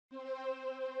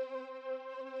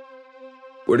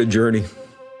What a journey.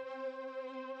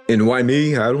 And why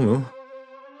me? I don't know.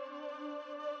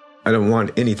 I don't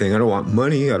want anything. I don't want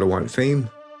money. I don't want fame.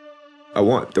 I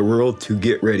want the world to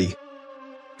get ready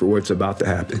for what's about to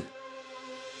happen.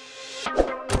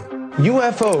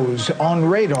 UFOs on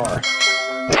radar.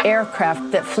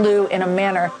 Aircraft that flew in a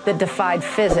manner that defied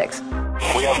physics.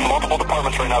 We have multiple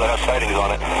departments right now that have sightings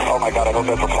on it. Oh my God, I hope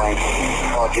that's a plane.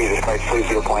 Oh Jesus Christ, please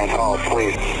be a plane. Oh,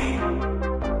 please.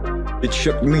 It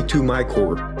shook me to my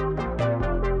core.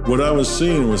 What I was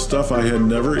seeing was stuff I had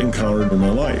never encountered in my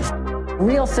life.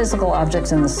 Real physical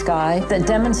objects in the sky that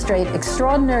demonstrate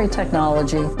extraordinary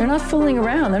technology. They're not fooling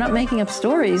around. They're not making up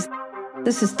stories.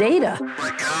 This is data. Oh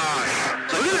my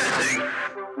gosh, look at that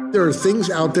thing. There are things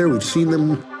out there, we've seen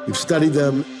them, we've studied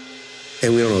them,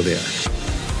 and we don't know what they are.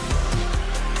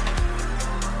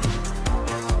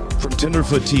 From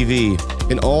Tenderfoot TV,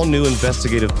 an all-new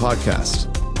investigative podcast.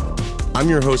 I'm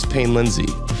your host, Payne Lindsey,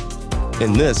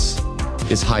 and this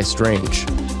is High Strange.